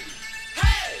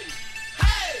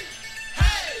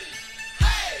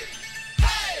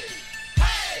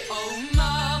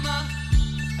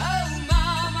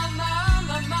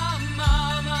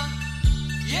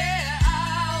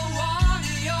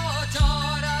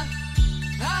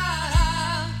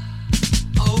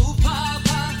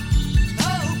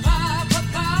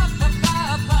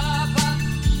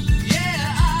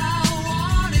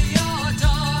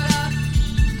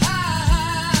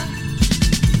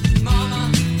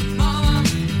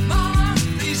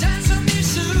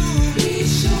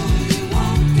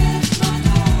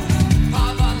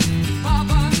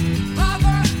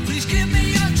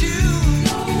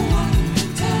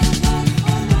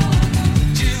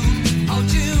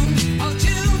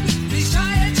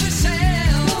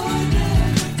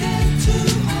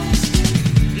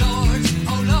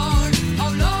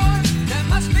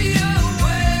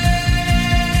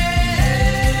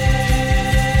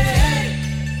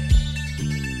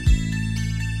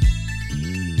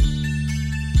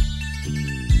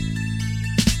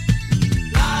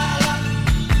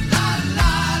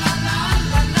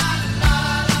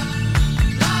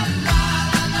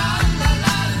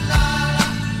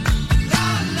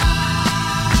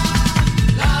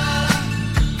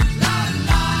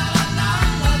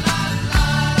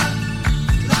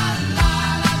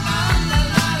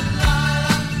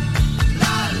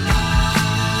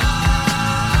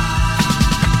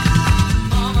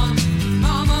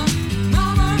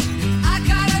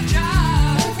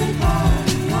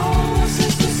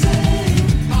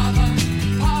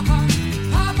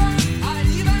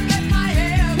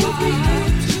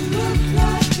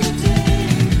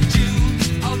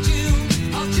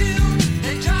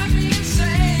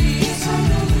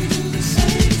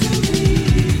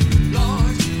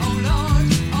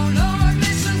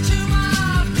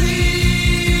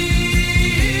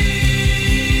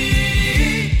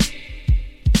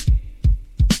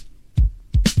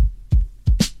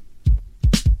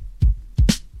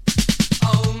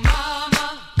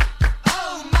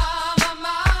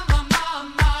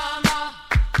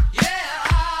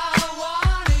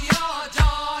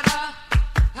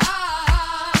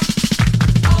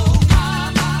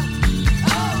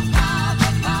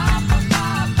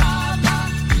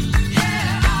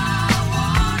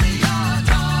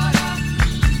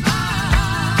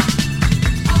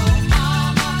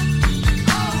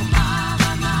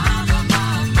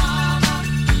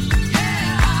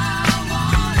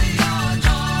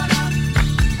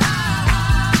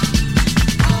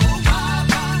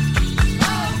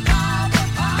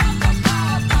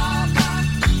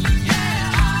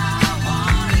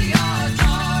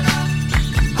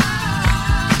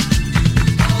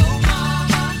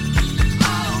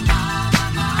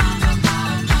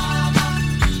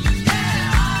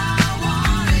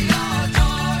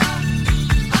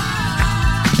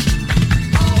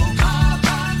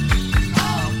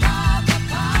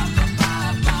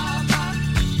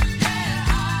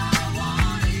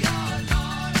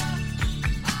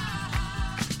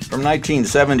 From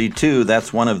 1972,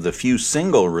 that's one of the few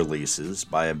single releases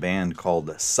by a band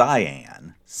called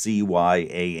Cyan,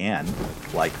 C-Y-A-N,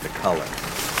 like the color.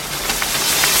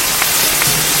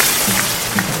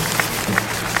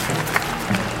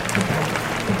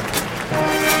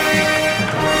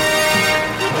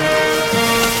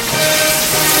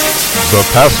 The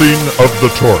Passing of the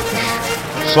Torch.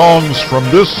 Songs from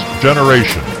this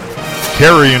generation,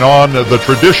 carrying on the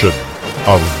tradition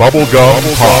of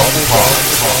bubblegum pop.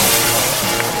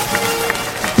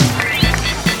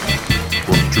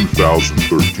 From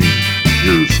 2013,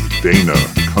 here's Dana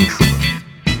Countryman.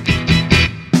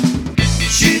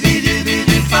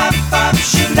 Shoo-dee-doo-doo-doo-pop-pop,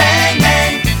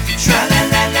 shoo-lang-lang,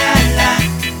 tra-la-la-la-la.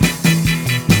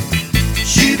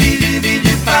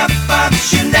 Shoo-dee-doo-doo-doo-pop-pop,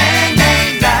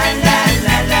 shoo-lang-lang,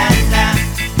 la-la-la-la-la.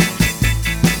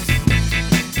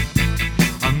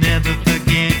 I'll never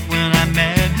forget when I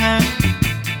met her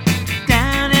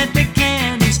down at the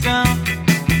candy store.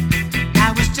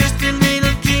 I was just a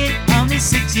little kid, only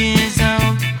 6 years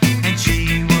old, and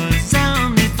she was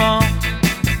only 4.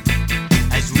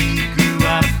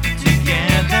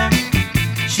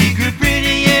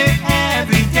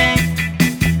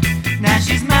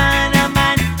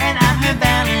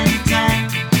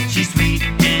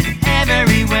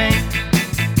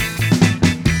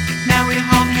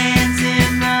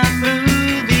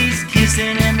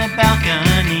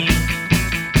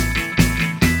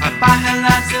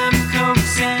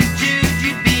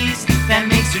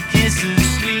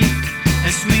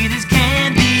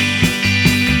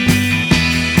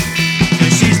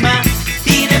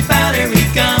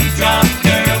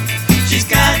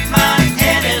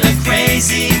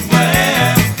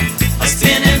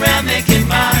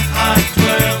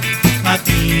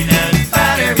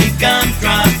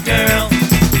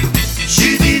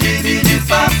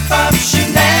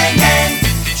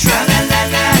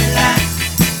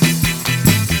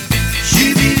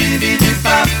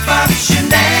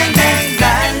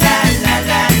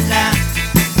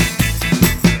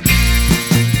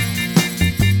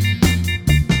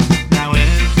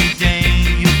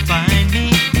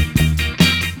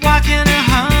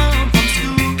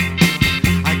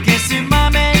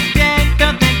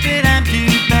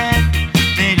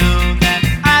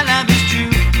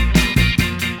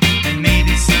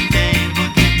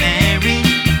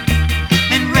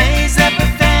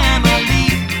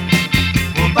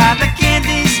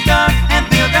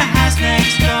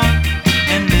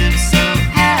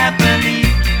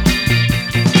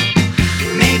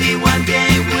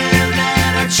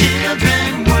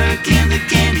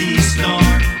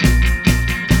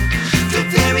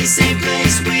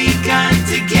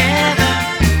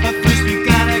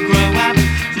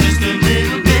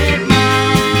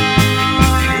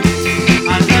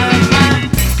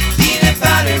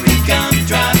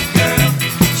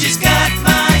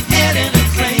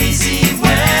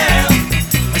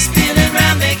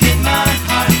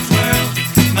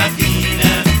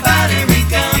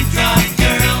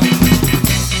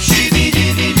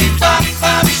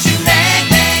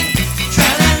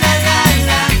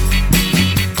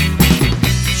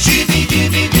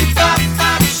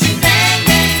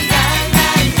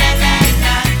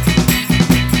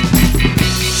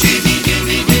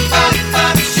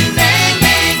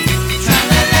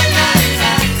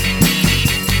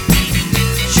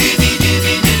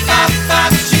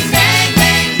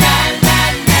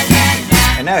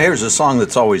 Now here's a song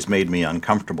that's always made me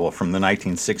uncomfortable from the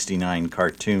 1969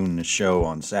 cartoon show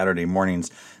on Saturday mornings,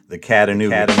 the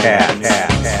Cattanooga Cats.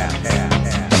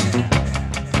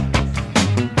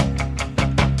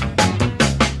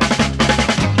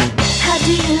 How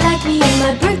do you like me in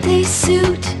my birthday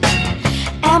suit?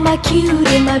 Am I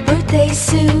cute in my birthday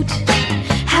suit?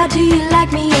 How do you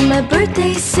like me in my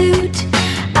birthday suit?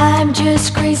 I'm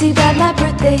just crazy about my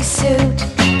birthday suit.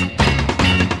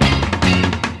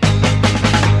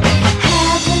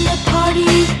 Having a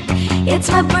party, it's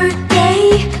my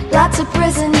birthday. Lots of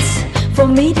presents for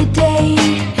me today.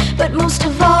 But most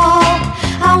of all,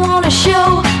 I want to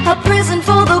show a present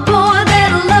for the boy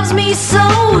that loves me so.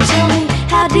 Tell me,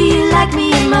 how do you like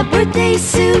me in my birthday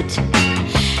suit?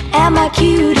 Am I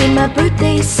cute in my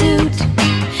birthday suit?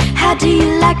 How do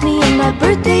you like me in my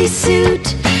birthday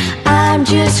suit? I'm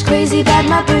just crazy about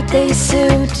my birthday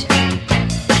suit.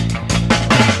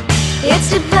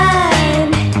 It's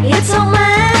divine, it's all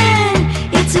mine.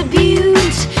 It's a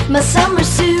beaut, my summer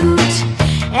suit.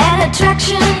 An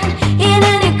attraction in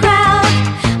any crowd.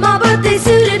 My birthday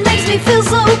suit, it makes me feel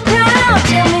so proud.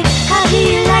 Tell me, how do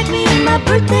you like me in my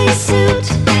birthday suit?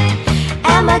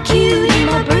 Am I cute in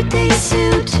my birthday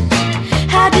suit?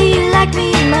 How do you like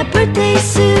me in my birthday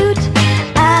suit?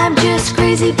 I'm just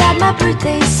crazy about my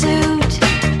birthday suit.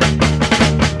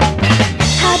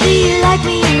 How do you like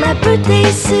me in my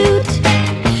birthday suit?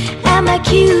 Am I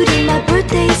cute in my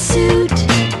birthday suit?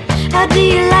 How do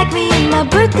you like me in my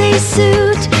birthday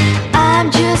suit?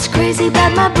 I'm just crazy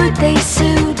about my birthday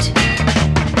suit.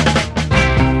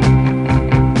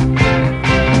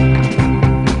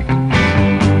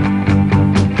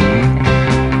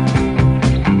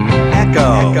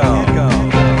 Echo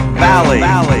Valley.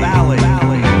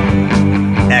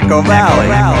 Echo Valley.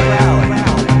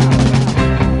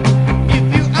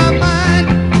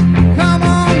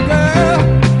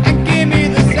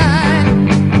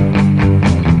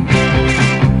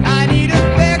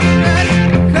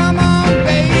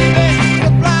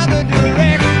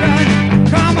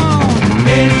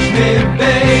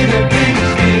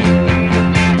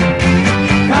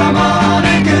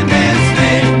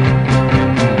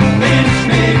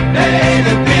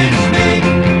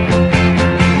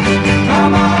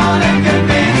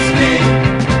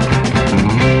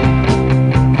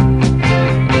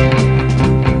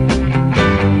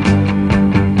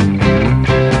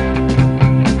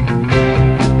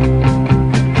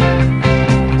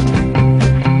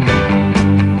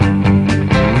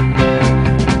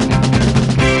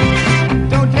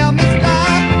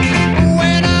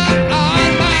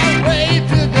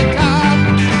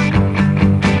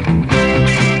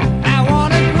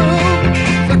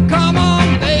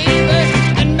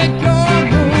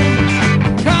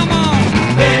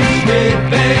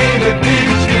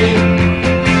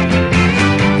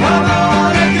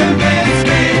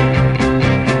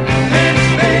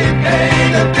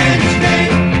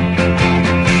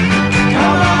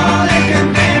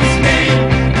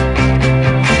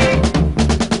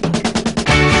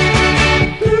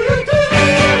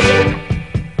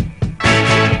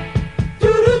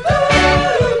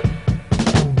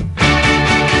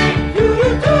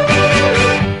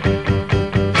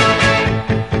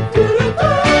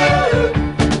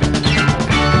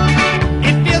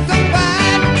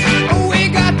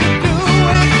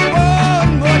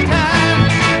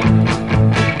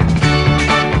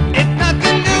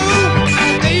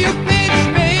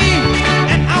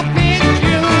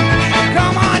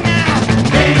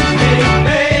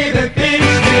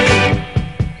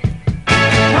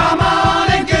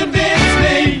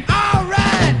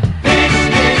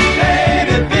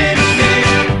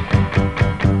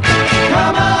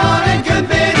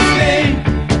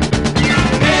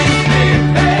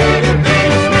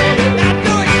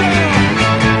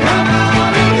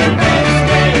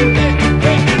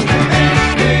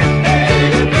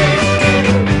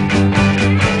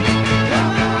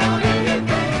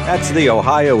 The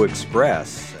Ohio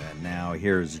Express. And now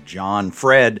here's John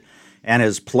Fred and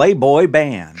his Playboy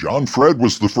Band. John Fred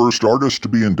was the first artist to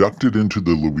be inducted into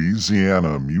the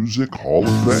Louisiana Music Hall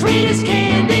of Fame. Sweet as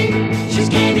candy, she's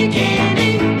candy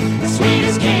candy. Sweet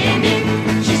as candy,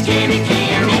 she's candy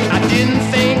candy. I didn't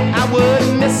think I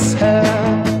would miss her,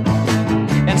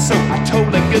 and so I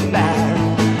told her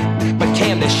goodbye. But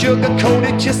candy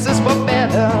sugar-coated kisses were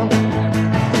better,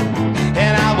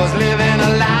 and I was living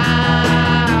a lie.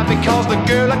 Because the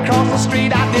girl across the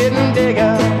street, I didn't dig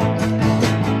her.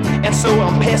 And so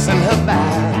I'm passing her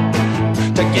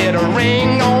by to get a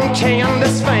ring on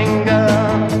Candace's finger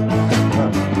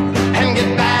and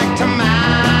get back to my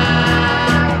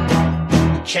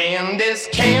Candace,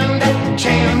 Candy,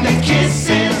 Candy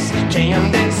kisses.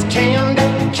 Candace,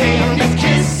 Candy,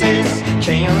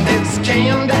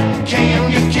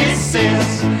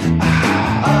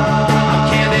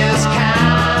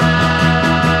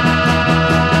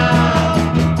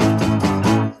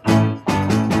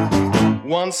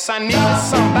 Once I needed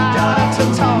somebody to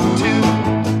talk to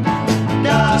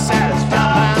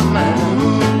satisfy my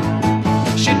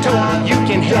mind. She told me you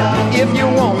can help if you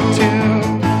want to.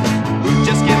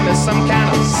 Just give me some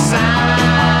kind of sign.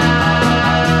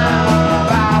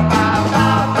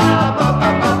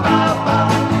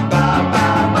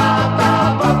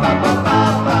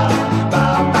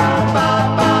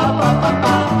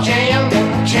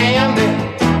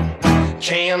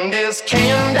 Candy's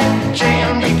candy,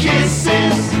 candy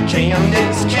kisses.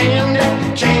 Candy's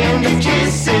candy, candy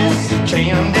kisses.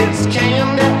 Candy's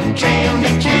candy,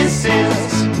 candy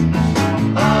kisses.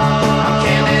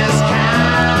 Candy's kind.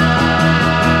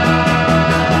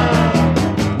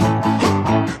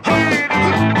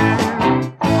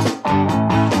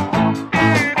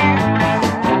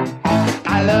 I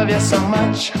love you so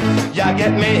much, you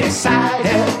get me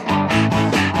excited.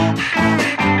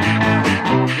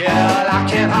 Girl, I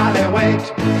can't hardly wait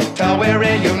till we're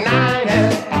reunited.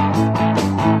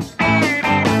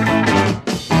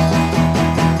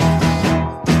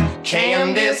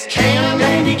 Candy's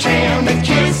candy, candy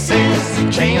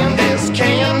kisses. Candy's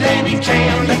candy,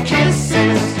 candy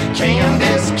kisses.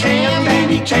 Candy's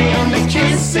candy, candy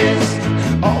kisses.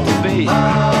 Oh, baby,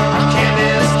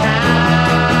 Candy's kind.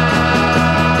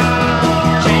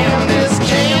 Candy's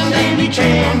candy,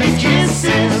 candy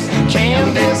kisses.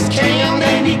 Candy's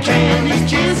candy, candy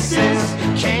kisses.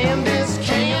 Candy's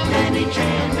candy,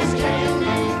 Candy's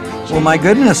candy. Well, my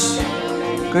goodness.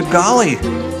 Good golly.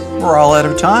 We're all out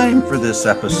of time for this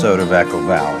episode of Echo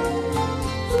Valley.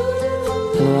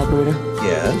 Hello, operator?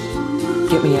 Yes?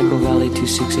 Get me Echo Valley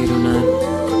 26809.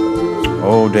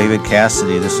 Oh, David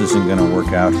Cassidy, this isn't going to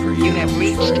work out for you. You have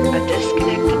reached a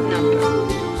disconnected number.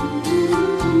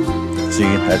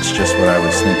 See, that's just what I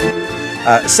was thinking.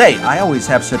 Say, I always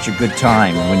have such a good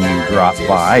time when you drop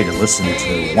by to listen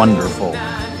to wonderful,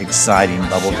 exciting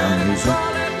bubblegum music.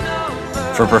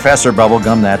 For Professor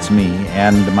Bubblegum, that's me,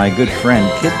 and my good friend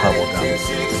Kid Bubblegum.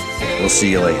 We'll see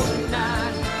you later.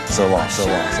 So long, so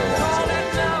long, so long, so long.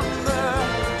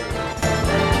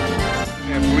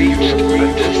 You have reached a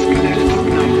disconnected